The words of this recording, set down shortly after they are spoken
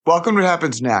Welcome to What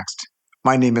Happens Next.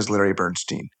 My name is Larry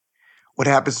Bernstein. What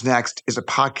Happens Next is a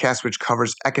podcast which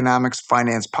covers economics,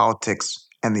 finance, politics,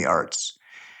 and the arts.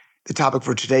 The topic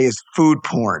for today is food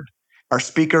porn. Our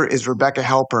speaker is Rebecca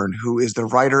Halpern, who is the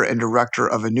writer and director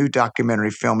of a new documentary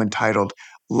film entitled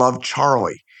Love,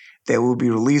 Charlie, that will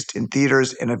be released in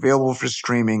theaters and available for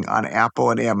streaming on Apple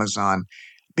and Amazon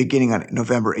beginning on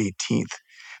November 18th.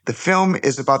 The film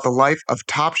is about the life of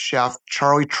top chef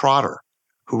Charlie Trotter,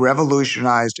 who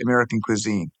revolutionized American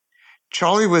cuisine.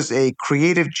 Charlie was a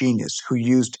creative genius who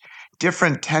used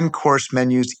different 10-course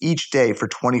menus each day for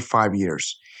 25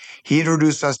 years. He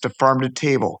introduced us to farm to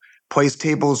table, placed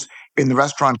tables in the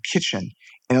restaurant kitchen,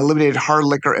 and eliminated hard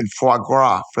liquor and foie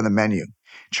gras from the menu.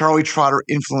 Charlie Trotter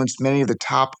influenced many of the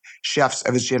top chefs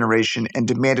of his generation and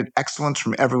demanded excellence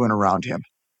from everyone around him.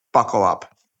 Buckle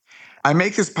up. I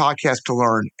make this podcast to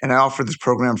learn, and I offer this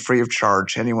program free of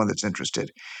charge to anyone that's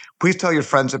interested. Please tell your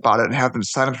friends about it and have them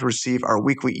sign up to receive our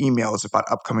weekly emails about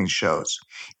upcoming shows.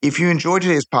 If you enjoyed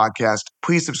today's podcast,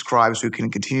 please subscribe so you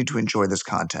can continue to enjoy this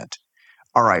content.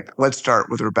 All right, let's start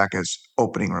with Rebecca's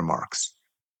opening remarks.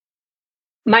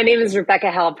 My name is Rebecca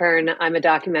Halpern. I'm a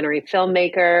documentary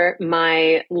filmmaker.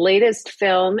 My latest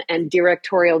film and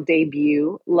directorial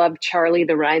debut, Love, Charlie,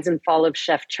 The Rise and Fall of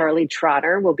Chef Charlie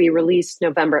Trotter, will be released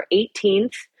November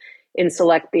 18th in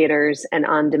select theaters and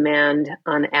on demand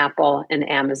on Apple and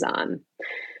Amazon.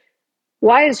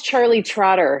 Why is Charlie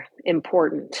Trotter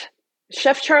important?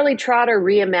 Chef Charlie Trotter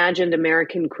reimagined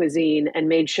American cuisine and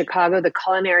made Chicago the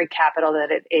culinary capital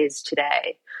that it is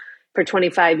today. For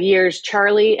 25 years,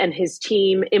 Charlie and his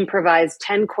team improvised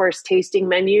 10-course tasting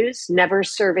menus, never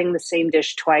serving the same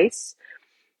dish twice.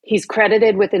 He's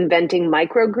credited with inventing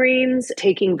microgreens,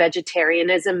 taking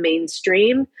vegetarianism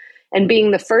mainstream, and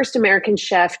being the first American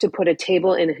chef to put a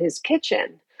table in his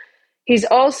kitchen. He's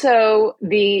also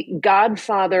the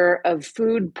godfather of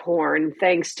food porn,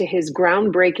 thanks to his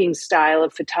groundbreaking style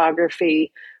of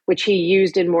photography, which he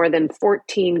used in more than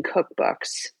 14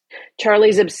 cookbooks.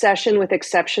 Charlie's obsession with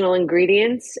exceptional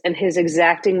ingredients and his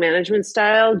exacting management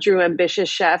style drew ambitious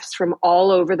chefs from all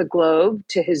over the globe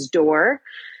to his door.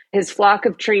 His flock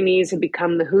of trainees had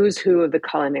become the who's who of the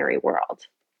culinary world.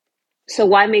 So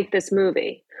why make this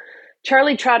movie?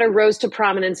 Charlie Trotter rose to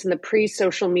prominence in the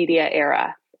pre-social media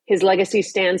era. His legacy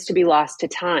stands to be lost to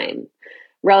time.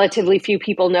 Relatively few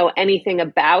people know anything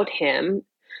about him.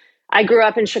 I grew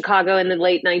up in Chicago in the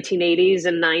late 1980s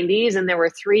and 90s, and there were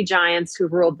three giants who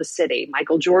ruled the city: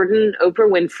 Michael Jordan,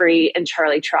 Oprah Winfrey, and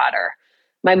Charlie Trotter.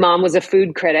 My mom was a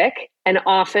food critic and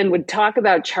often would talk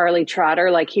about Charlie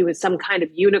Trotter like he was some kind of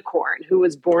unicorn who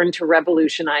was born to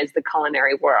revolutionize the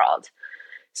culinary world.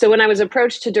 So when I was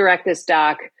approached to direct this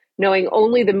doc, knowing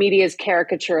only the media's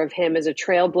caricature of him as a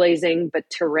trailblazing but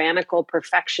tyrannical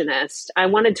perfectionist, I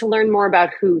wanted to learn more about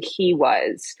who he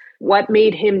was, what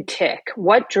made him tick,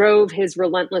 what drove his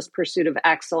relentless pursuit of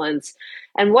excellence,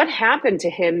 and what happened to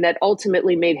him that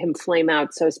ultimately made him flame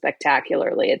out so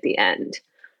spectacularly at the end.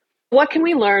 What can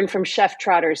we learn from Chef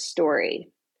Trotter's story?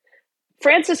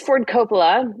 Francis Ford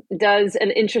Coppola does an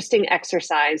interesting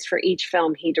exercise for each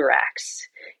film he directs.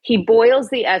 He boils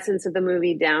the essence of the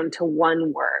movie down to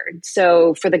one word.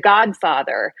 So for The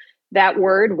Godfather, that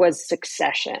word was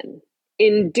succession.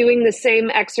 In doing the same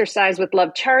exercise with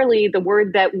Love, Charlie, the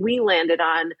word that we landed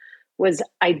on was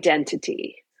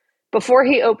identity. Before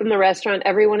he opened the restaurant,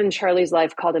 everyone in Charlie's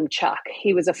life called him Chuck.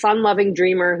 He was a fun-loving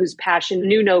dreamer whose passion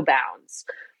knew no bounds.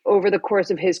 Over the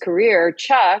course of his career,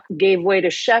 Chuck gave way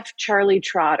to Chef Charlie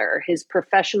Trotter, his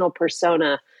professional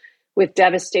persona, with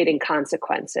devastating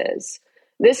consequences.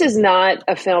 This is not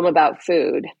a film about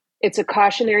food. It's a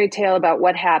cautionary tale about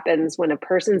what happens when a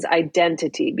person's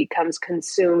identity becomes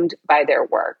consumed by their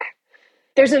work.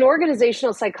 There's an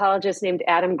organizational psychologist named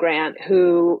Adam Grant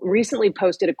who recently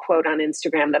posted a quote on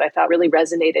Instagram that I thought really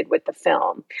resonated with the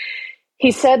film. He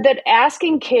said that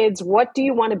asking kids, what do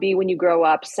you want to be when you grow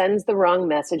up, sends the wrong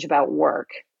message about work.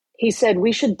 He said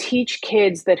we should teach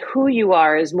kids that who you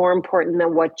are is more important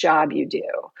than what job you do,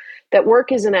 that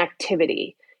work is an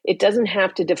activity. It doesn't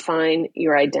have to define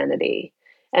your identity.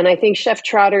 And I think Chef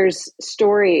Trotter's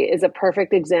story is a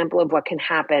perfect example of what can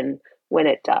happen when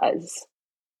it does.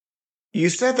 You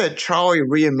said that Charlie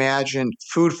reimagined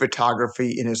food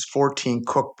photography in his 14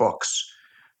 cookbooks.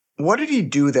 What did he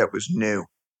do that was new?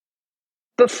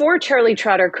 Before Charlie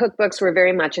Trotter, cookbooks were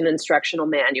very much an instructional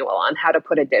manual on how to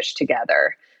put a dish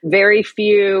together. Very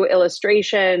few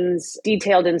illustrations,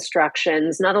 detailed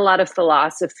instructions, not a lot of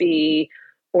philosophy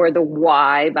or the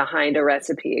why behind a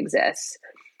recipe exists.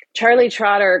 Charlie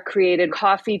Trotter created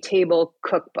coffee table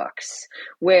cookbooks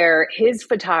where his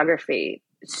photography,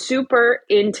 super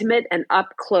intimate and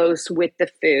up close with the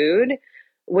food,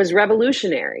 was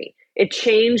revolutionary. It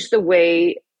changed the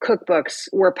way cookbooks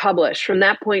were published. From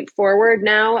that point forward,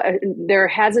 now there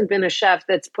hasn't been a chef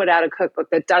that's put out a cookbook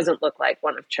that doesn't look like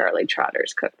one of Charlie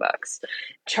Trotter's cookbooks.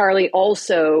 Charlie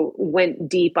also went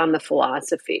deep on the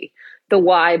philosophy, the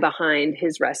why behind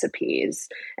his recipes.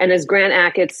 And as Grant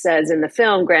Achatz says in the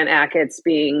film, Grant Achatz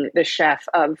being the chef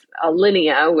of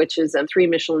Alinea, which is a 3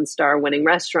 Michelin star winning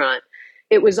restaurant,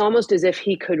 it was almost as if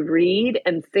he could read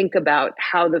and think about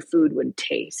how the food would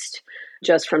taste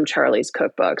just from Charlie's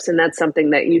cookbooks. And that's something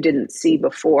that you didn't see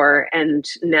before. And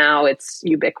now it's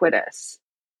ubiquitous.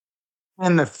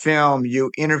 In the film, you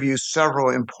interview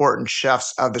several important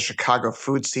chefs of the Chicago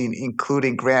food scene,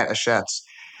 including Grant Achatz.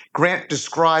 Grant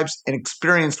describes an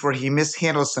experience where he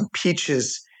mishandled some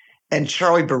peaches, and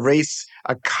Charlie berates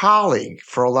a colleague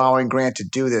for allowing Grant to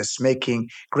do this, making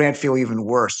Grant feel even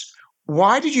worse.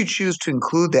 Why did you choose to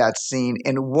include that scene,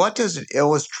 and what does it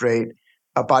illustrate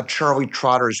about Charlie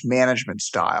Trotter's management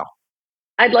style?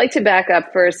 I'd like to back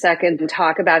up for a second and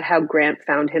talk about how Grant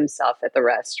found himself at the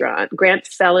restaurant. Grant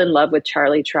fell in love with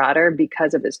Charlie Trotter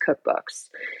because of his cookbooks.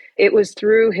 It was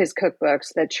through his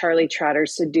cookbooks that Charlie Trotter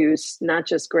seduced not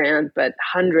just Grant, but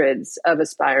hundreds of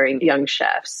aspiring young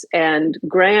chefs. And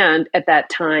Grant, at that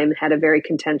time, had a very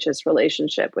contentious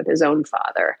relationship with his own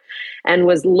father and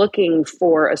was looking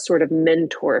for a sort of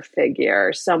mentor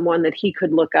figure, someone that he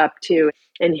could look up to.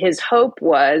 And his hope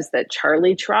was that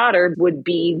Charlie Trotter would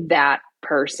be that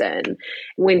person.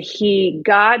 When he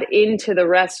got into the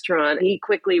restaurant, he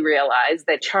quickly realized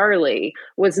that Charlie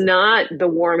was not the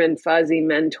warm and fuzzy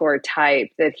mentor type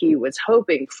that he was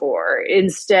hoping for.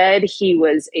 Instead, he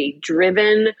was a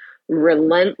driven,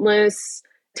 relentless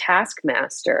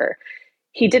taskmaster.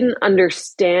 He didn't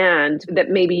understand that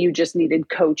maybe you just needed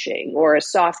coaching or a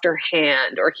softer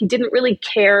hand, or he didn't really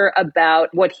care about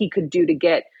what he could do to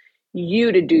get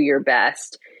you to do your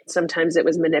best. Sometimes it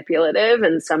was manipulative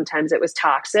and sometimes it was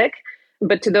toxic.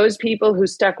 But to those people who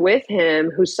stuck with him,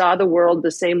 who saw the world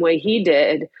the same way he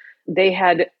did, they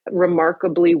had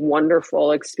remarkably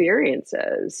wonderful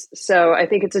experiences. So I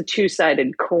think it's a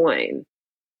two-sided coin.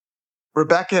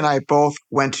 Rebecca and I both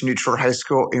went to New Trier High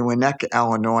School in Winnetka,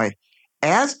 Illinois,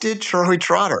 as did Charlie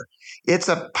Trotter. It's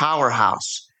a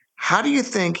powerhouse. How do you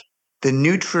think the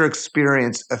New Trier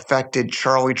experience affected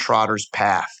Charlie Trotter's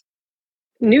path?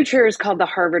 New Trier is called the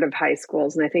Harvard of high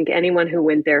schools, and I think anyone who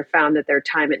went there found that their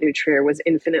time at New Trier was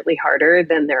infinitely harder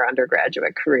than their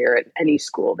undergraduate career at any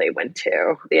school they went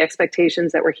to. The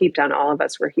expectations that were heaped on all of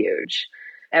us were huge.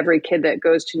 Every kid that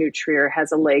goes to New Trier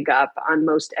has a leg up on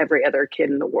most every other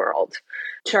kid in the world.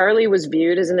 Charlie was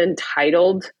viewed as an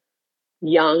entitled,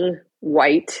 young,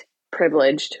 white,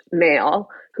 privileged male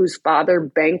whose father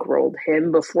bankrolled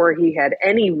him before he had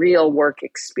any real work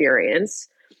experience.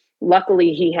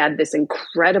 Luckily, he had this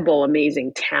incredible,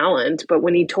 amazing talent. But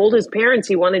when he told his parents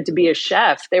he wanted to be a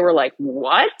chef, they were like,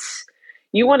 "What?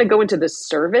 You want to go into the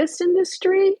service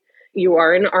industry? You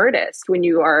are an artist when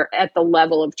you are at the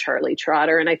level of Charlie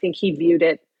Trotter." And I think he viewed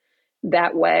it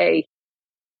that way.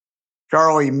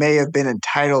 Charlie may have been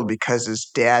entitled because his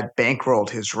dad bankrolled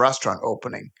his restaurant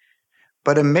opening.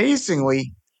 But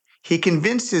amazingly, he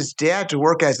convinced his dad to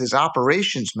work as his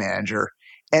operations manager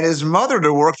and his mother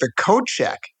to work the coat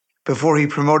check before he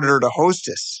promoted her to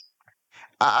hostess.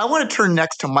 I want to turn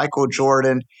next to Michael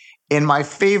Jordan in my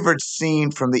favorite scene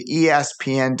from the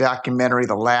ESPN documentary,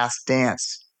 The Last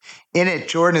Dance. In it,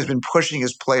 Jordan has been pushing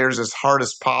his players as hard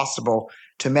as possible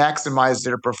to maximize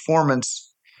their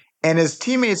performance, and his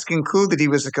teammates conclude that he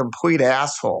was a complete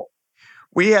asshole.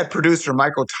 We had producer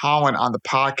Michael Tollin on the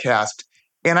podcast,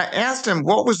 and I asked him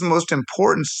what was the most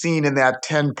important scene in that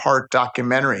 10-part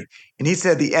documentary, and he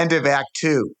said the end of Act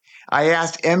 2. I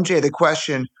asked MJ the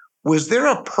question, was there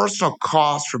a personal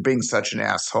cost for being such an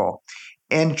asshole?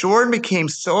 And Jordan became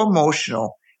so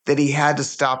emotional that he had to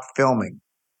stop filming.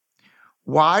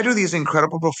 Why do these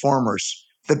incredible performers,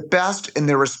 the best in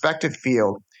their respective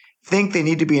field, think they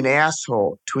need to be an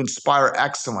asshole to inspire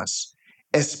excellence,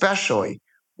 especially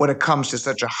when it comes to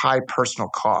such a high personal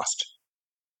cost?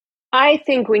 I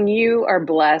think when you are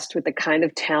blessed with the kind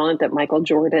of talent that Michael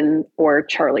Jordan or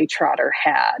Charlie Trotter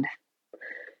had,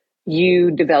 you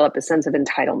develop a sense of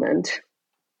entitlement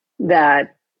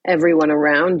that everyone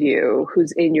around you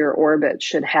who's in your orbit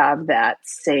should have that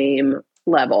same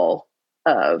level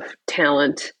of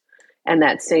talent and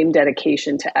that same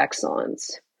dedication to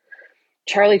excellence.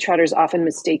 Charlie Trotter is often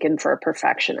mistaken for a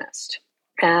perfectionist,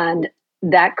 and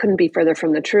that couldn't be further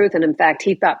from the truth. And in fact,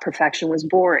 he thought perfection was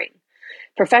boring.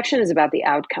 Perfection is about the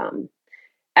outcome.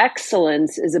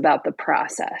 Excellence is about the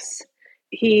process.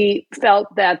 He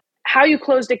felt that how you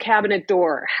closed a cabinet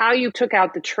door, how you took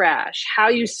out the trash, how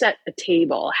you set a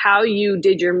table, how you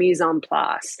did your mise en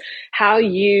place, how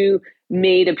you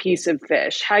made a piece of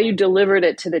fish, how you delivered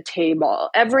it to the table.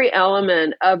 Every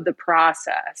element of the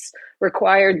process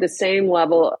required the same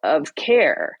level of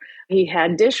care. He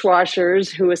had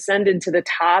dishwashers who ascended to the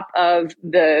top of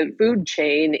the food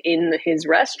chain in his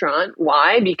restaurant.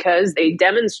 Why? Because they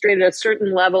demonstrated a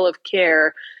certain level of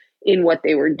care in what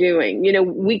they were doing. You know,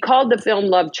 we called the film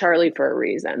Love, Charlie for a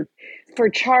reason. For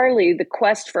Charlie, the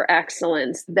quest for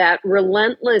excellence, that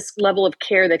relentless level of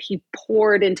care that he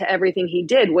poured into everything he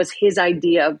did, was his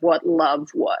idea of what love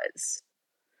was.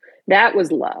 That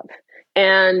was love.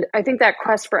 And I think that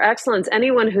quest for excellence,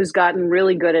 anyone who's gotten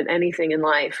really good at anything in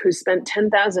life, who's spent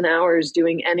 10,000 hours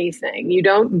doing anything, you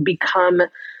don't become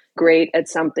great at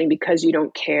something because you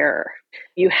don't care.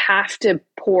 You have to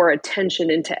pour attention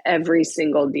into every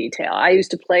single detail. I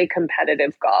used to play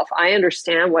competitive golf. I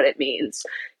understand what it means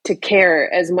to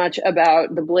care as much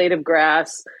about the blade of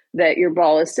grass that your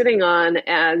ball is sitting on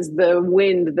as the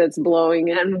wind that's blowing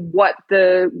and what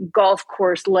the golf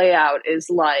course layout is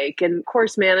like. And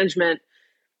course management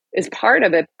is part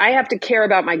of it. I have to care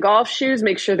about my golf shoes,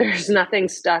 make sure there's nothing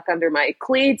stuck under my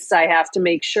cleats. I have to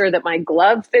make sure that my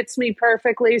glove fits me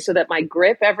perfectly so that my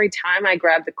grip every time I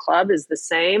grab the club is the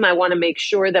same. I want to make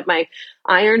sure that my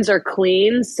irons are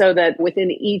clean so that within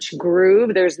each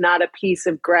groove, there's not a piece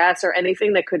of grass or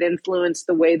anything that could influence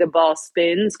the way the ball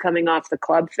spins coming off the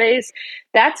club face.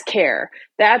 That's care.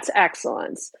 That's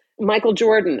excellence. Michael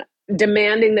Jordan,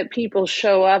 demanding that people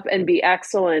show up and be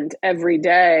excellent every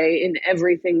day in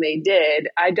everything they did.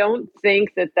 I don't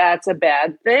think that that's a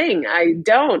bad thing. I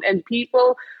don't. And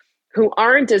people who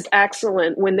aren't as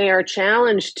excellent when they are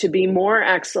challenged to be more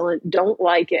excellent don't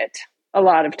like it a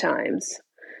lot of times.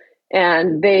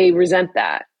 And they resent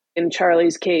that. In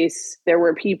Charlie's case, there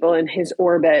were people in his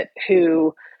orbit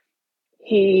who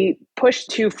he pushed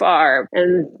too far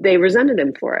and they resented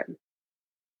him for it.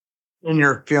 In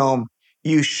your film,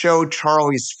 you showed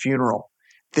Charlie's funeral.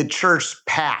 The church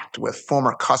packed with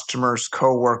former customers,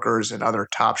 co-workers, and other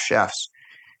top chefs.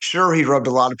 Sure, he rubbed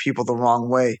a lot of people the wrong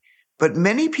way, but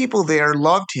many people there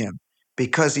loved him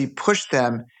because he pushed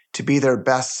them to be their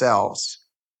best selves.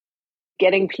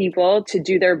 Getting people to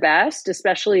do their best,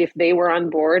 especially if they were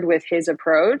on board with his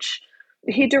approach,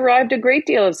 he derived a great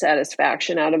deal of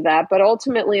satisfaction out of that. But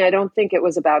ultimately, I don't think it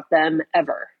was about them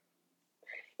ever.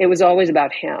 It was always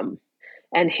about him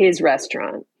and his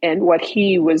restaurant and what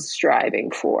he was striving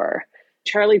for.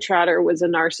 Charlie Trotter was a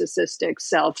narcissistic,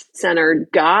 self-centered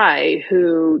guy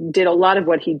who did a lot of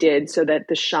what he did so that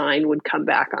the shine would come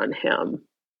back on him.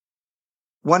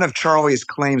 One of Charlie's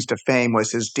claims to fame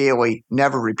was his daily,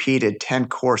 never repeated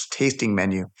 10-course tasting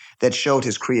menu that showed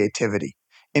his creativity.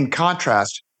 In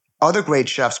contrast, other great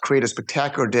chefs create a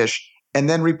spectacular dish and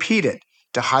then repeat it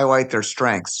to highlight their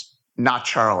strengths. Not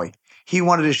Charlie. He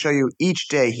wanted to show you each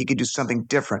day he could do something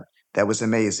different that was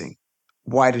amazing.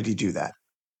 Why did he do that?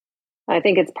 I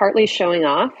think it's partly showing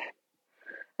off.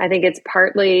 I think it's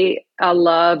partly a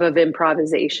love of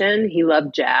improvisation. He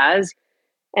loved jazz.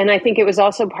 And I think it was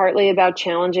also partly about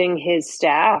challenging his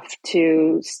staff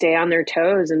to stay on their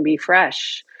toes and be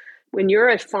fresh. When you're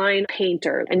a fine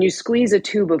painter and you squeeze a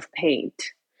tube of paint,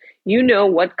 you know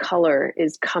what color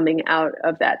is coming out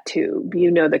of that tube.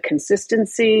 You know the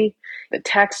consistency, the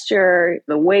texture,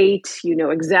 the weight. You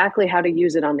know exactly how to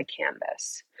use it on the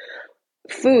canvas.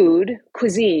 Food,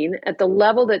 cuisine, at the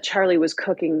level that Charlie was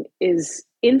cooking is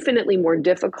infinitely more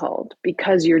difficult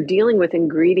because you're dealing with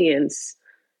ingredients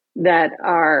that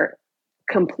are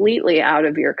completely out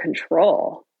of your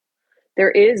control.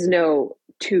 There is no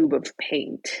tube of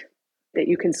paint that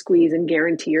you can squeeze and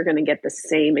guarantee you're going to get the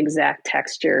same exact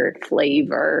texture,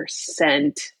 flavor,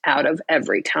 scent out of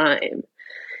every time.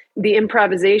 The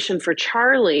improvisation for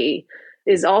Charlie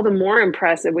is all the more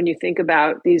impressive when you think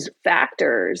about these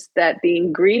factors, that the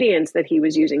ingredients that he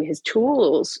was using, his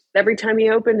tools, every time he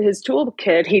opened his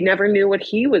toolkit, he never knew what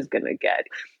he was going to get.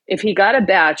 If he got a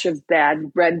batch of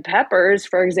bad red peppers,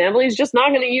 for example, he's just not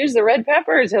going to use the red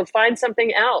peppers. He'll find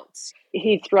something else.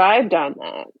 He thrived on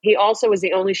that. He also was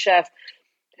the only chef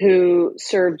who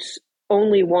served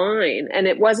only wine. And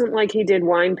it wasn't like he did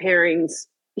wine pairings.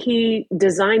 He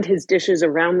designed his dishes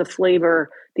around the flavor,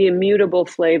 the immutable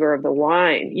flavor of the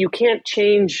wine. You can't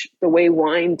change the way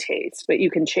wine tastes, but you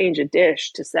can change a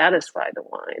dish to satisfy the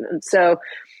wine. And so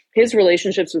his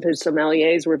relationships with his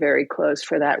sommeliers were very close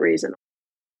for that reason.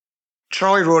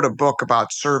 Charlie wrote a book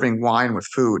about serving wine with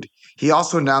food. He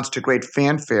also announced to great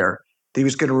fanfare that he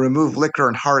was going to remove liquor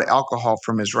and hard alcohol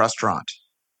from his restaurant.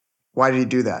 Why did he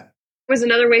do that? Was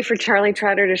another way for Charlie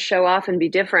Trotter to show off and be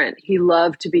different. He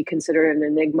loved to be considered an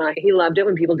enigma. He loved it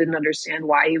when people didn't understand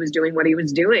why he was doing what he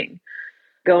was doing.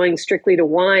 Going strictly to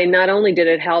wine, not only did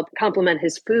it help complement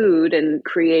his food and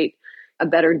create a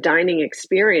better dining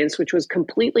experience, which was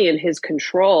completely in his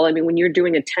control. I mean, when you're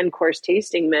doing a 10-course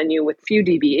tasting menu with few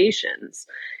deviations,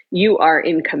 you are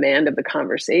in command of the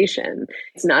conversation.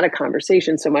 It's not a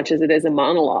conversation so much as it is a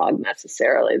monologue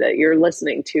necessarily that you're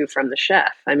listening to from the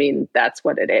chef. I mean, that's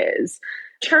what it is.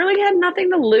 Charlie had nothing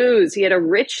to lose. He had a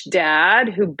rich dad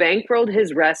who bankrolled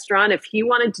his restaurant. If he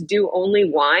wanted to do only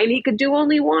wine, he could do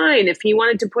only wine. If he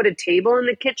wanted to put a table in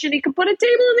the kitchen, he could put a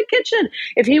table in the kitchen.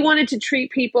 If he wanted to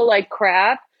treat people like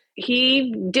crap,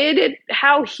 he did it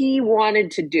how he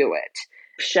wanted to do it.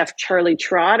 Chef Charlie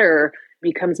Trotter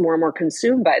becomes more and more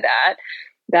consumed by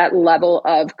that level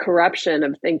of corruption,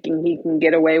 of thinking he can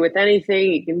get away with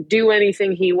anything, he can do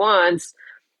anything he wants,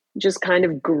 just kind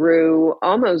of grew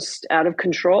almost out of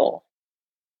control.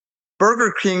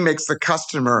 Burger King makes the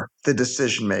customer the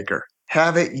decision maker.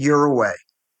 Have it your way,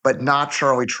 but not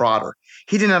Charlie Trotter.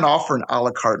 He did not offer an a la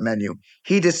carte menu.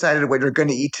 He decided what you're going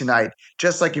to eat tonight,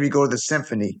 just like if you go to the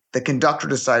symphony, the conductor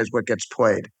decides what gets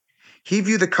played. He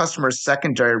viewed the customer as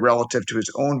secondary relative to his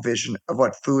own vision of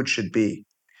what food should be.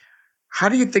 How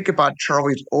do you think about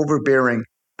Charlie's overbearing,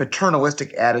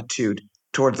 paternalistic attitude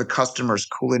towards the customer's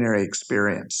culinary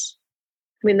experience?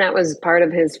 I mean, that was part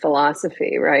of his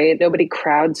philosophy, right? Nobody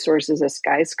crowdsources a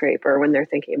skyscraper when they're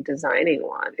thinking of designing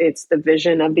one. It's the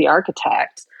vision of the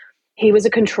architect. He was a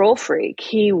control freak.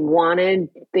 He wanted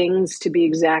things to be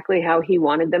exactly how he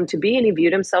wanted them to be, and he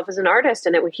viewed himself as an artist,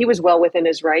 and he was well within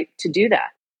his right to do that.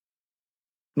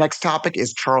 Next topic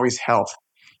is Charlie's health.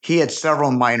 He had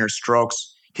several minor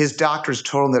strokes. His doctors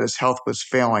told him that his health was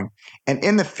failing. And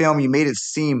in the film, you made it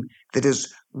seem that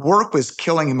his work was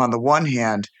killing him on the one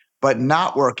hand, but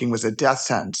not working was a death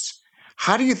sentence.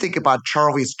 How do you think about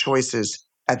Charlie's choices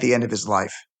at the end of his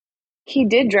life? He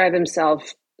did drive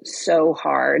himself so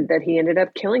hard that he ended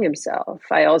up killing himself.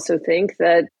 I also think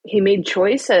that he made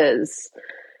choices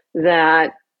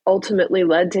that ultimately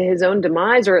led to his own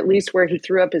demise, or at least where he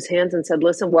threw up his hands and said,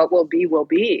 listen, what will be, will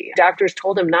be. Doctors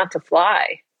told him not to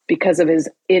fly because of his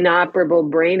inoperable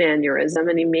brain aneurysm,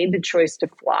 and he made the choice to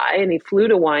fly, and he flew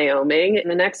to Wyoming, and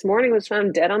the next morning was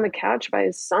found dead on the couch by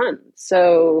his son.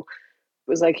 So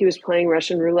it was like he was playing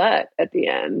Russian roulette at the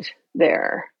end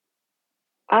there.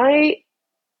 I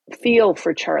feel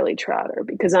for Charlie Trotter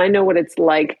because I know what it's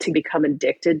like to become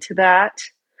addicted to that,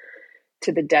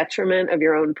 to the detriment of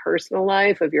your own personal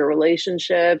life, of your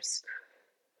relationships,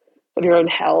 of your own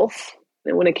health.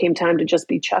 And when it came time to just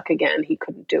be Chuck again, he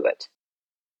couldn't do it.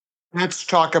 Let's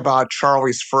talk about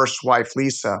Charlie's first wife,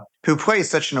 Lisa, who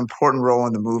plays such an important role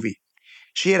in the movie.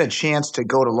 She had a chance to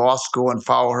go to law school and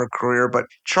follow her career, but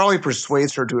Charlie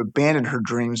persuades her to abandon her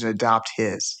dreams and adopt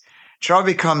his.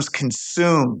 Charlie becomes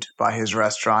consumed by his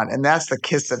restaurant, and that's the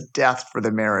kiss of death for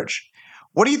the marriage.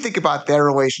 What do you think about their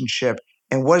relationship,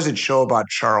 and what does it show about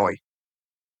Charlie?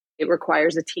 It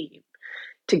requires a team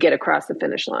to get across the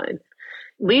finish line.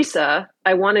 Lisa,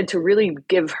 I wanted to really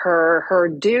give her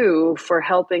due for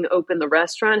helping open the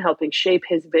restaurant, helping shape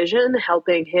his vision,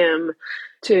 helping him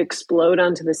to explode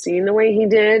onto the scene the way he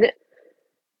did.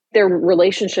 Their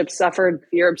relationship suffered.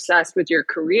 If you're obsessed with your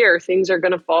career, things are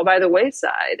going to fall by the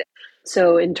wayside.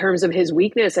 So in terms of his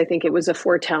weakness, I think it was a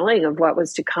foretelling of what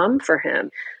was to come for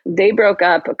him. They broke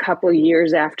up a couple of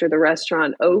years after the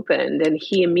restaurant opened, and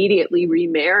he immediately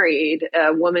remarried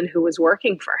a woman who was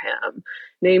working for him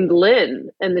named Lynn.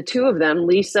 And the two of them,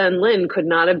 Lisa and Lynn, could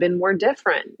not have been more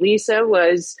different. Lisa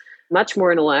was much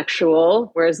more intellectual,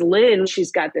 whereas Lynn,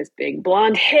 she's got this big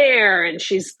blonde hair and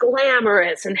she's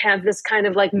glamorous and has this kind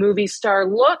of like movie star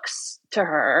looks to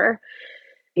her.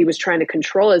 He was trying to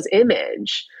control his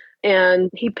image, and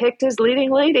he picked his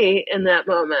leading lady in that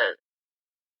moment.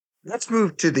 Let's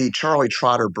move to the Charlie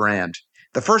Trotter brand.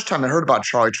 The first time I heard about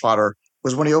Charlie Trotter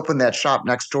was when he opened that shop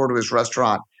next door to his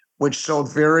restaurant, which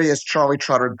sold various Charlie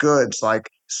Trotter goods like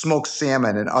smoked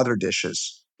salmon and other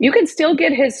dishes. You can still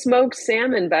get his smoked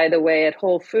salmon, by the way, at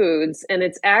Whole Foods, and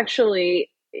it's actually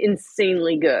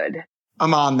insanely good.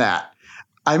 I'm on that.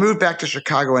 I moved back to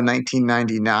Chicago in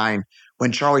 1999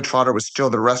 when Charlie Trotter was still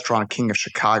the restaurant king of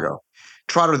Chicago.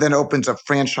 Trotter then opens up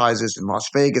franchises in Las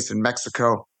Vegas and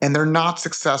Mexico, and they're not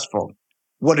successful.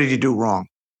 What did he do wrong?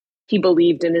 He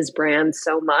believed in his brand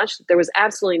so much that there was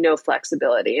absolutely no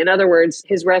flexibility. In other words,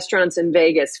 his restaurants in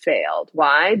Vegas failed.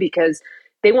 Why? Because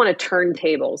they want to turn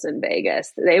tables in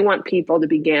Vegas. They want people to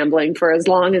be gambling for as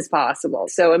long as possible.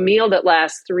 So a meal that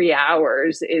lasts 3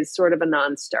 hours is sort of a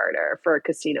non-starter for a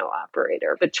casino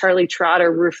operator. But Charlie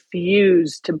Trotter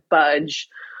refused to budge.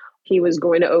 He was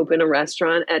going to open a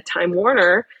restaurant at Time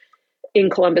Warner in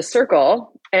Columbus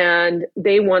Circle, and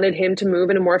they wanted him to move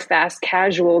in a more fast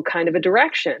casual kind of a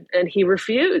direction. And he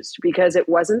refused because it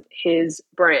wasn't his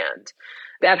brand.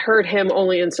 That hurt him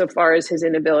only insofar as his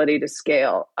inability to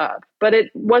scale up. But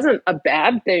it wasn't a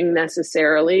bad thing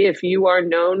necessarily. If you are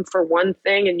known for one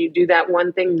thing and you do that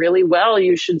one thing really well,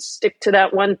 you should stick to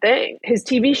that one thing. His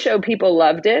TV show, people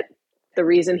loved it. The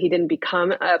reason he didn't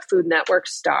become a Food Network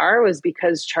star was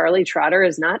because Charlie Trotter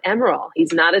is not Emeril.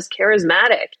 He's not as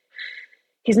charismatic.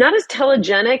 He's not as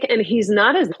telegenic, and he's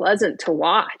not as pleasant to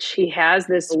watch. He has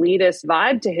this elitist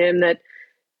vibe to him that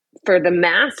for the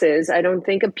masses, I don't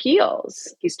think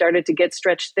appeals. He started to get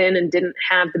stretched thin and didn't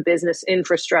have the business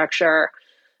infrastructure.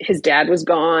 His dad was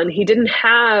gone. He didn't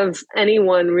have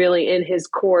anyone really in his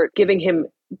court giving him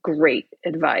great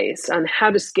advice on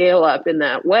how to scale up in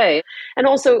that way. And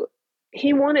also,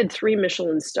 he wanted 3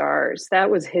 Michelin stars. That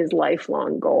was his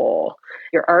lifelong goal.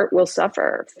 Your art will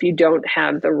suffer if you don't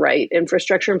have the right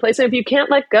infrastructure in place and if you can't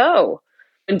let go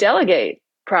and delegate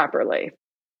properly.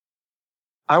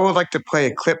 I would like to play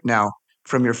a clip now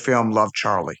from your film, Love,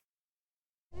 Charlie.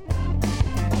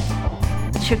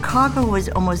 Chicago was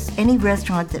almost any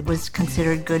restaurant that was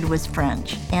considered good was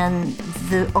French. And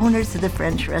the owners of the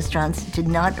French restaurants did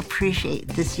not appreciate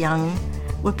this young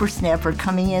whippersnapper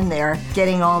coming in there,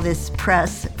 getting all this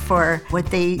press for what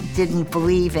they didn't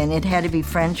believe in. It had to be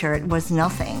French or it was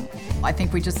nothing. I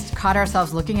think we just caught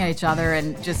ourselves looking at each other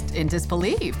and just in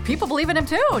disbelief. People believe in him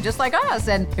too, just like us.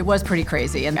 And it was pretty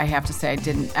crazy. And I have to say, I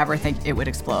didn't ever think it would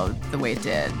explode the way it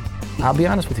did. I'll be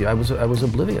honest with you, I was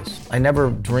oblivious. I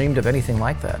never dreamed of anything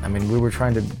like that. I mean, we were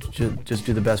trying to just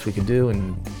do the best we could do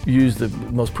and use the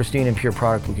most pristine and pure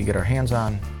product we could get our hands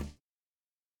on.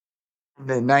 In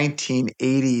the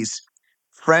 1980s,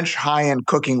 French high-end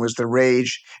cooking was the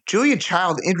rage. Julia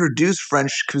Child introduced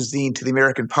French cuisine to the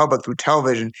American public through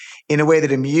television in a way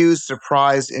that amused,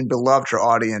 surprised, and beloved her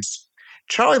audience.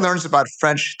 Charlie learns about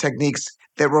French techniques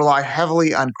that rely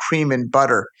heavily on cream and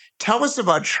butter. Tell us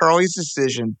about Charlie's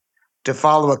decision to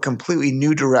follow a completely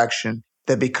new direction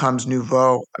that becomes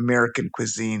nouveau American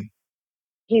cuisine.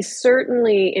 He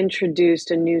certainly introduced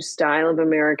a new style of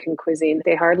American cuisine.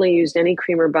 They hardly used any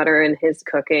cream or butter in his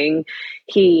cooking.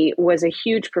 He was a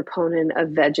huge proponent of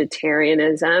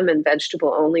vegetarianism and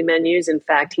vegetable-only menus. In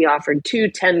fact, he offered 2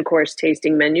 10-course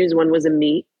tasting menus. One was a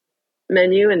meat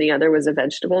menu and the other was a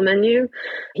vegetable menu.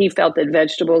 He felt that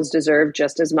vegetables deserve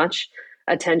just as much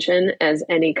attention as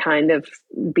any kind of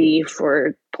beef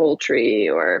or poultry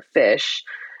or fish.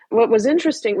 What was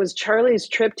interesting was Charlie's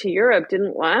trip to Europe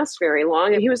didn't last very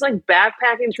long. He was like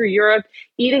backpacking through Europe,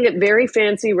 eating at very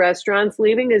fancy restaurants,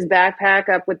 leaving his backpack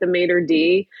up with the maitre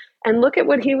d'. And look at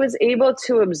what he was able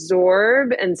to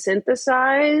absorb and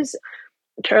synthesize.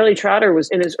 Charlie Trotter was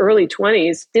in his early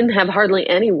 20s, didn't have hardly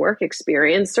any work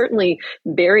experience, certainly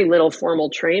very little formal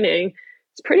training.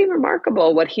 It's pretty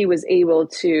remarkable what he was able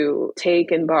to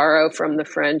take and borrow from the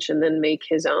French and then make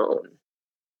his own.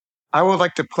 I would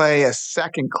like to play a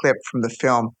second clip from the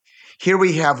film. Here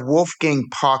we have Wolfgang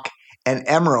Puck and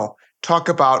Emeril talk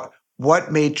about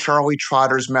what made Charlie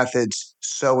Trotter's methods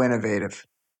so innovative.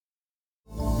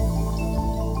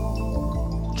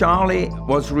 Charlie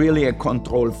was really a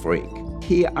control freak.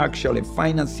 He actually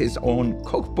financed his own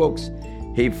cookbooks.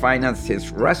 He financed his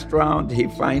restaurant. He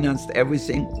financed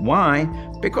everything. Why?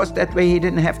 Because that way he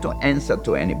didn't have to answer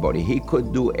to anybody. He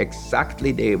could do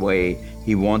exactly the way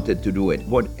he wanted to do it.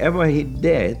 Whatever he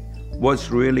did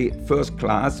was really first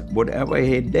class. Whatever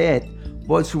he did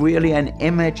was really an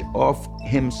image of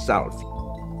himself.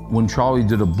 When Charlie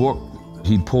did a book,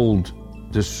 he pulled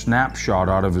this snapshot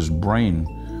out of his brain.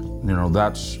 You know,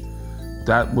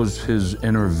 that was his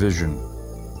inner vision.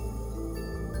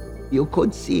 You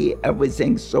could see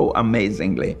everything so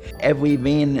amazingly. Every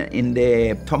vein in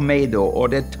the tomato or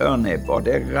the turnip or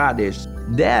the radish.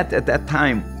 That at that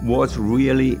time was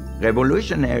really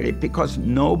revolutionary because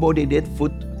nobody did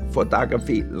food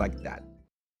photography like that.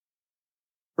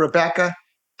 Rebecca,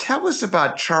 tell us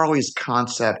about Charlie's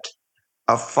concept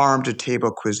of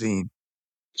farm-to-table cuisine.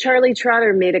 Charlie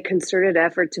Trotter made a concerted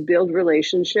effort to build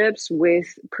relationships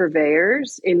with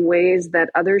purveyors in ways that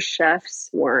other chefs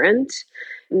weren't.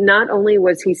 Not only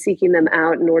was he seeking them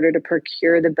out in order to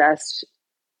procure the best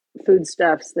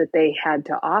foodstuffs that they had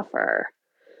to offer,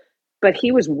 but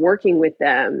he was working with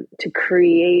them to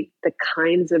create the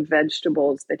kinds of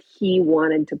vegetables that he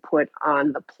wanted to put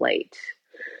on the plate.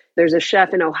 There's a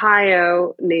chef in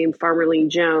Ohio named Farmer Lee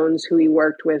Jones who he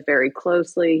worked with very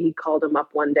closely. He called him up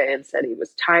one day and said he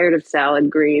was tired of salad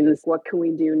greens. What can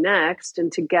we do next?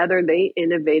 And together they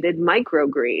innovated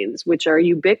microgreens, which are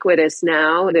ubiquitous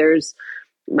now. There's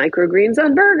microgreens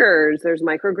on burgers. There's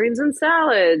microgreens in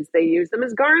salads. They use them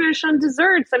as garnish on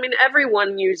desserts. I mean,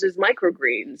 everyone uses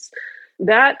microgreens.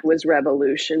 That was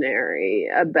revolutionary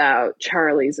about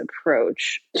Charlie's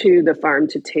approach to the farm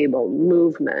to table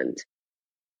movement.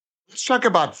 Let's talk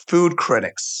about food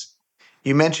critics.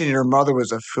 You mentioned your mother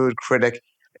was a food critic,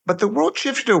 but the world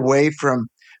shifted away from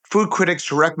food critics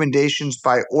to recommendations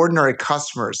by ordinary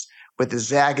customers with the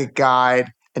Zagat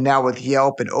Guide and now with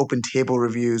Yelp and Open Table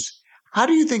reviews. How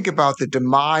do you think about the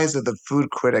demise of the food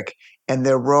critic and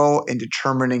their role in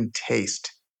determining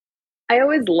taste? I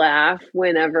always laugh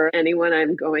whenever anyone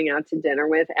I'm going out to dinner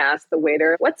with asks the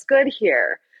waiter, "What's good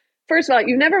here?" First of all,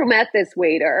 you've never met this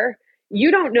waiter. You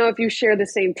don't know if you share the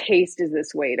same taste as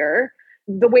this waiter.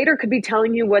 The waiter could be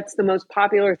telling you what's the most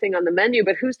popular thing on the menu,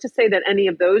 but who's to say that any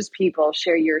of those people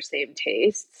share your same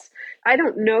tastes? I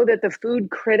don't know that the food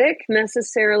critic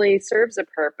necessarily serves a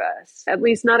purpose, at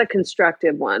least not a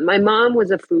constructive one. My mom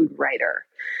was a food writer.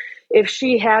 If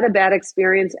she had a bad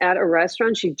experience at a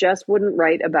restaurant, she just wouldn't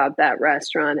write about that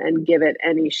restaurant and give it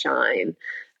any shine.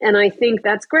 And I think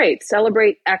that's great.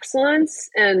 Celebrate excellence,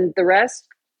 and the rest,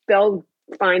 they'll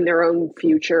find their own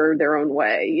future, their own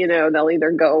way. You know, they'll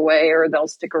either go away or they'll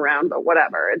stick around, but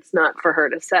whatever. It's not for her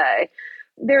to say.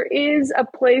 There is a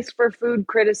place for food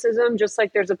criticism, just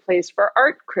like there's a place for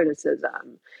art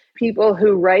criticism. People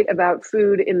who write about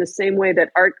food in the same way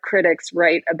that art critics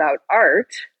write about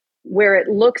art, where it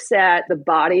looks at the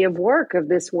body of work of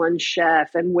this one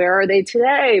chef and where are they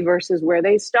today versus where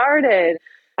they started.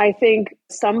 I think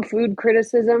some food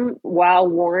criticism, while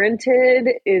warranted,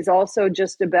 is also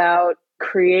just about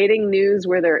creating news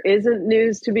where there isn't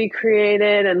news to be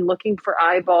created and looking for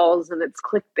eyeballs, and it's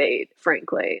clickbait,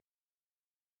 frankly.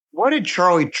 What did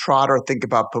Charlie Trotter think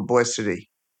about publicity?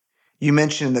 You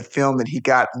mentioned in the film that he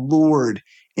got lured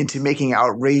into making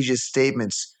outrageous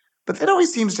statements, but that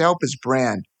always seems to help his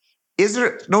brand. Is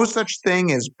there no such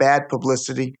thing as bad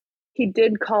publicity? He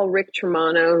did call Rick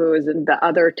Tremano, who is the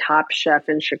other top chef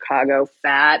in Chicago,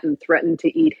 fat and threatened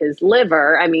to eat his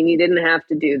liver. I mean, he didn't have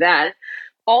to do that.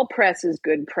 All press is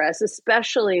good press,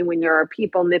 especially when there are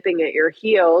people nipping at your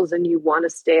heels and you want to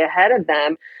stay ahead of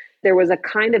them. There was a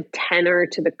kind of tenor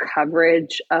to the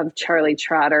coverage of Charlie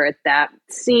Trotter that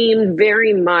seemed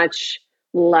very much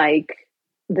like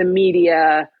the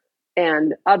media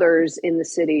and others in the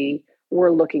city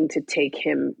were looking to take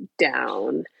him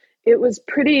down. It was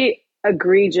pretty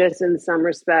egregious in some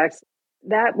respects.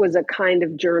 That was a kind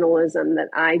of journalism that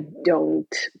I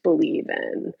don't believe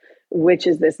in, which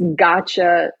is this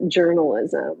gotcha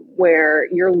journalism where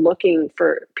you're looking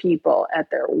for people at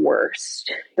their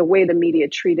worst. The way the media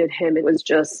treated him, it was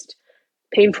just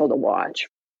painful to watch.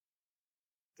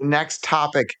 The next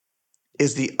topic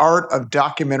is the art of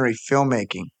documentary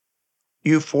filmmaking.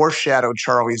 You foreshadowed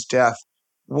Charlie's death.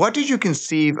 What did you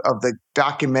conceive of the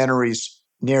documentary's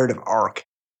narrative arc?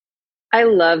 I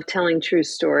love telling true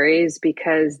stories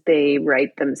because they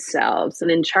write themselves.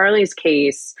 And in Charlie's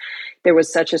case, there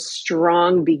was such a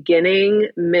strong beginning,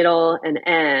 middle, and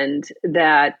end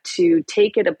that to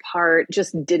take it apart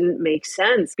just didn't make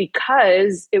sense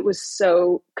because it was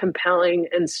so compelling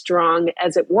and strong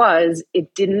as it was.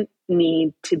 It didn't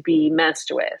need to be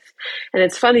messed with. And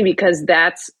it's funny because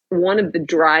that's one of the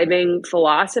driving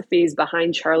philosophies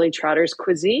behind Charlie Trotter's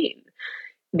cuisine.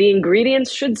 The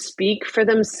ingredients should speak for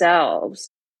themselves.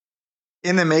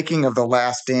 In the making of The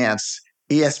Last Dance,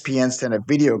 ESPN sent a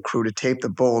video crew to tape the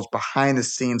Bulls behind the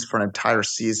scenes for an entire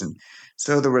season,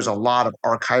 so there was a lot of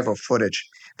archival footage.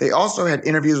 They also had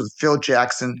interviews with Phil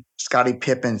Jackson, Scottie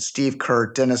Pippen, Steve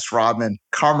Kerr, Dennis Rodman,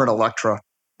 Carmen Electra,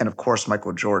 and of course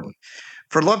Michael Jordan.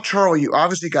 For Love Charlie, you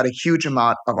obviously got a huge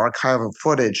amount of archival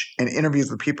footage and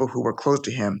interviews with people who were close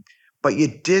to him, but you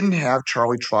didn't have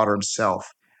Charlie Trotter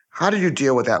himself. How did you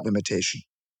deal with that limitation?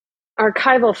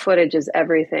 Archival footage is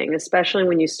everything, especially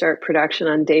when you start production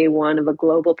on day one of a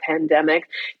global pandemic.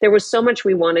 There was so much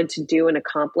we wanted to do and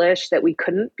accomplish that we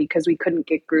couldn't because we couldn't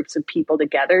get groups of people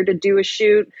together to do a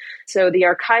shoot. So the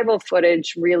archival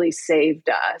footage really saved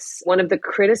us. One of the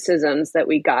criticisms that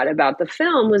we got about the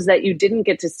film was that you didn't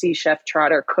get to see Chef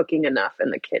Trotter cooking enough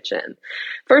in the kitchen.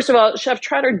 First of all, Chef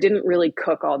Trotter didn't really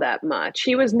cook all that much.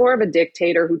 He was more of a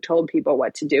dictator who told people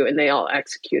what to do, and they all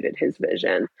executed his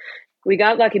vision. We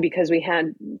got lucky because we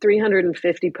had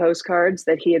 350 postcards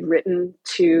that he had written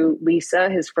to Lisa,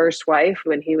 his first wife,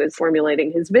 when he was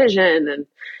formulating his vision and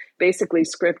basically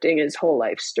scripting his whole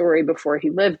life story before he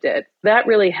lived it. That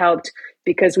really helped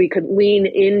because we could lean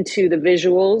into the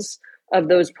visuals of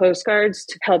those postcards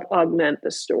to help augment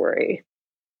the story.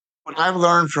 What I've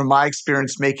learned from my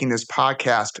experience making this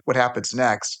podcast, What Happens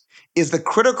Next, is the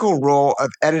critical role of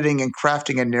editing and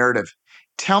crafting a narrative.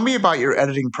 Tell me about your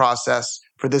editing process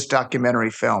for this documentary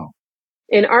film.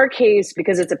 In our case,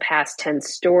 because it's a past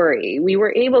tense story, we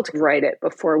were able to write it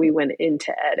before we went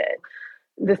into edit.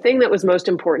 The thing that was most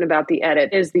important about the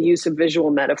edit is the use of visual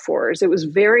metaphors. It was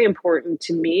very important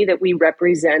to me that we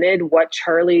represented what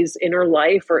Charlie's inner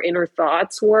life or inner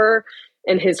thoughts were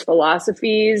and his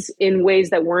philosophies in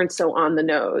ways that weren't so on the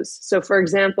nose. So, for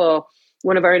example,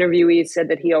 one of our interviewees said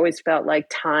that he always felt like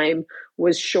time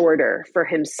was shorter for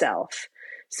himself.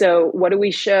 So what do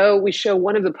we show? We show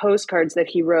one of the postcards that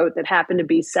he wrote that happened to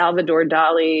be Salvador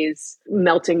Dali's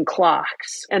melting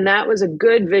clocks. And that was a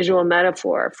good visual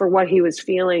metaphor for what he was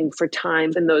feeling for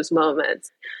time in those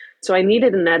moments. So I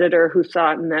needed an editor who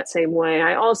thought in that same way.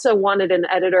 I also wanted an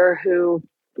editor who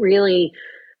really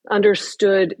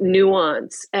understood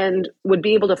nuance and would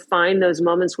be able to find those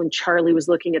moments when Charlie was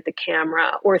looking at the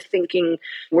camera or thinking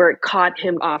where it caught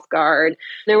him off guard.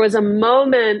 There was a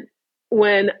moment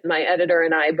when my editor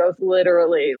and I both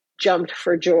literally jumped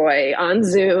for joy on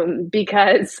Zoom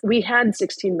because we had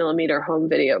 16 millimeter home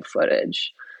video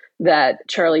footage that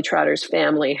Charlie Trotter's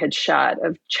family had shot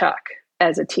of Chuck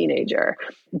as a teenager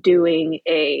doing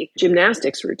a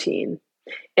gymnastics routine.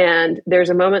 And there's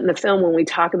a moment in the film when we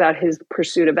talk about his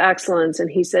pursuit of excellence, and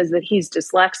he says that he's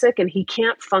dyslexic and he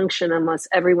can't function unless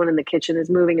everyone in the kitchen is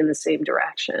moving in the same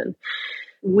direction.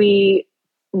 We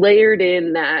layered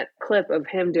in that clip of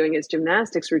him doing his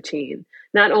gymnastics routine.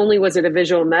 Not only was it a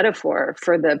visual metaphor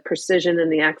for the precision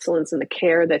and the excellence and the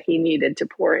care that he needed to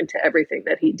pour into everything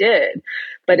that he did,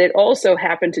 but it also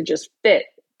happened to just fit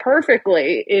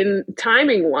perfectly in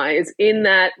timing wise in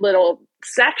that little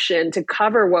section to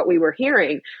cover what we were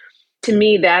hearing. To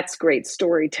me, that's great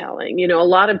storytelling. You know, a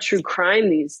lot of true crime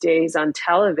these days on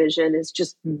television is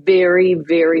just very,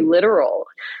 very literal.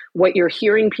 What you're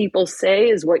hearing people say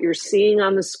is what you're seeing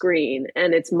on the screen,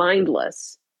 and it's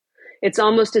mindless. It's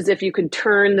almost as if you could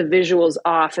turn the visuals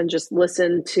off and just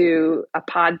listen to a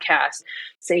podcast.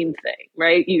 Same thing,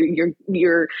 right?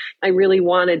 I really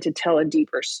wanted to tell a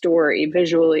deeper story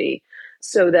visually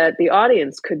so that the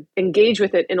audience could engage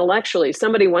with it intellectually.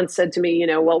 Somebody once said to me,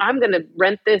 well, I'm going to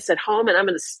rent this at home and I'm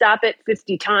going to stop it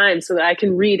 50 times so that I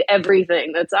can read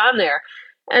everything that's on there.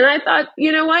 And I thought,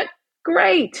 you know what?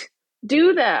 Great.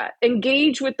 Do that.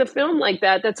 Engage with the film like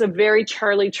that. That's a very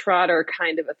Charlie Trotter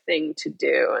kind of a thing to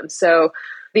do. And so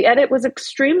the edit was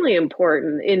extremely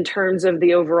important in terms of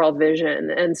the overall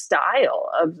vision and style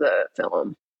of the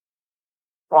film.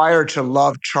 Prior to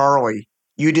Love, Charlie,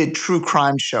 you did true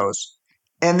crime shows.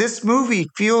 And this movie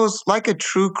feels like a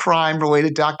true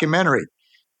crime-related documentary.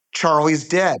 Charlie's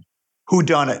Dead. Who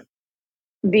done it?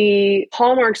 The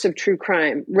hallmarks of true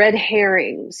crime, red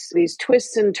herrings, these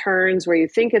twists and turns where you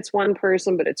think it's one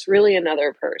person, but it's really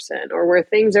another person, or where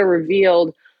things are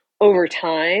revealed over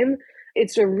time.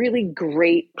 It's a really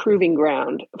great proving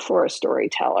ground for a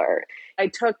storyteller. I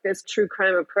took this true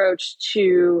crime approach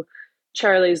to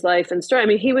Charlie's life and story. I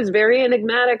mean, he was very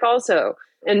enigmatic also.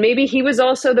 And maybe he was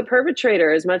also the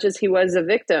perpetrator as much as he was a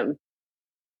victim.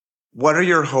 What are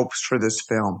your hopes for this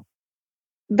film?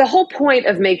 The whole point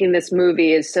of making this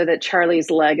movie is so that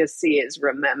Charlie's legacy is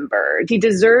remembered. He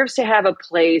deserves to have a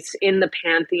place in the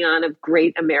pantheon of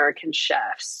great American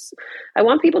chefs. I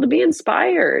want people to be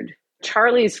inspired.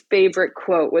 Charlie's favorite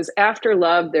quote was, "After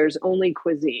love, there's only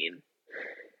cuisine."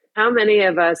 How many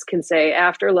of us can say,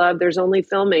 after love, there's only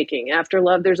filmmaking. After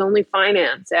love, there's only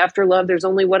finance. After love, there's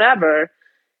only whatever.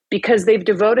 Because they've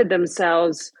devoted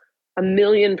themselves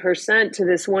 1,000,000% to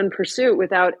this one pursuit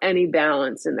without any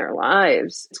balance in their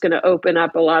lives. It's going to open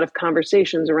up a lot of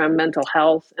conversations around mental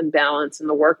health and balance in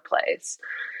the workplace.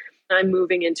 I'm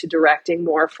moving into directing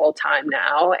more full-time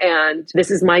now, and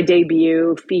this is my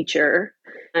debut feature.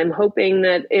 I'm hoping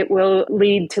that it will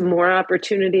lead to more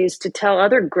opportunities to tell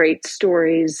other great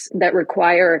stories that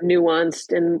require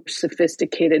nuanced and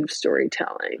sophisticated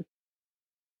storytelling.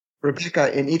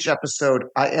 Rebecca, in each episode,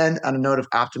 I end on a note of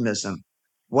optimism.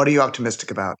 What are you optimistic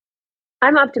about?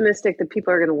 I'm optimistic that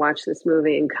people are going to watch this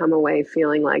movie and come away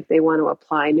feeling like they want to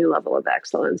apply a new level of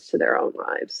excellence to their own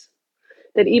lives.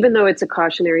 That even though it's a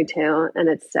cautionary tale and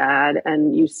it's sad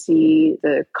and you see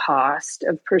the cost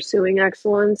of pursuing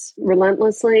excellence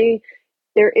relentlessly,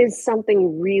 there is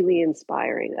something really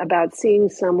inspiring about seeing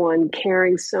someone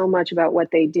caring so much about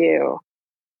what they do.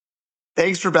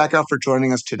 Thanks, Rebecca, for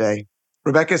joining us today.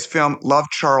 Rebecca's film, Love,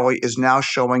 Charlie, is now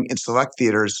showing in select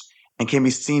theaters and can be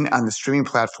seen on the streaming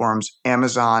platforms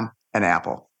Amazon and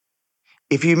Apple.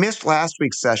 If you missed last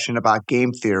week's session about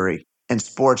game theory and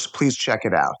sports, please check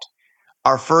it out.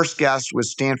 Our first guest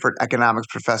was Stanford economics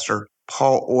professor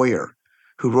Paul Oyer,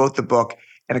 who wrote the book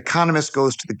An Economist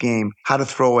Goes to the Game, How to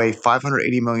Throw Away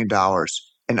 $580 Million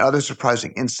and other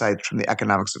surprising insights from the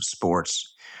economics of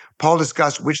sports. Paul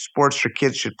discussed which sports your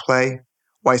kids should play,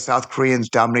 why South Koreans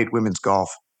dominate women's golf,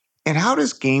 and how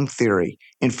does game theory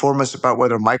inform us about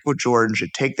whether Michael Jordan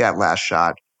should take that last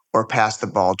shot or pass the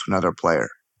ball to another player.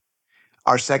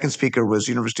 Our second speaker was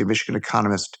University of Michigan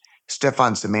economist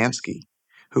Stefan Szymanski,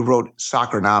 who wrote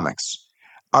Soccernomics.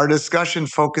 Our discussion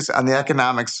focused on the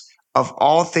economics of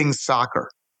all things soccer,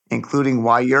 including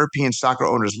why European soccer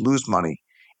owners lose money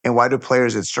and why do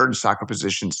players at certain soccer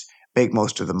positions make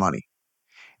most of the money.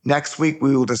 Next week,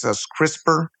 we will discuss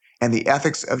CRISPR and the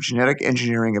ethics of genetic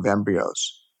engineering of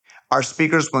embryos. Our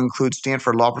speakers will include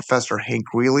Stanford law professor Hank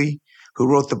Greeley, who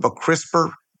wrote the book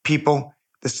CRISPR, People,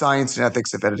 the Science and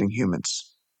Ethics of Editing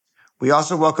Humans. We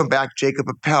also welcome back Jacob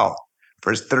Appel for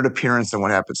his third appearance on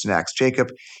What Happens Next. Jacob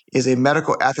is a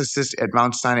medical ethicist at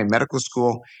Mount Sinai Medical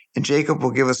School, and Jacob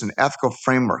will give us an ethical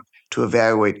framework to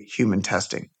evaluate human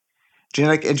testing.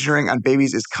 Genetic engineering on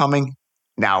babies is coming.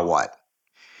 Now what?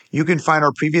 You can find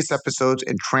our previous episodes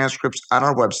and transcripts on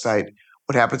our website,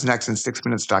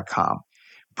 whathappensnextin6minutes.com.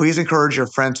 Please encourage your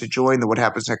friends to join the What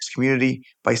Happens Next community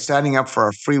by signing up for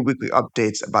our free weekly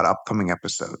updates about upcoming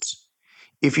episodes.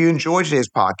 If you enjoyed today's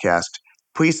podcast,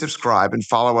 please subscribe and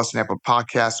follow us on Apple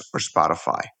Podcasts or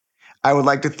Spotify. I would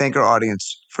like to thank our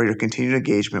audience for your continued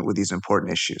engagement with these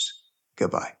important issues.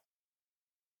 Goodbye.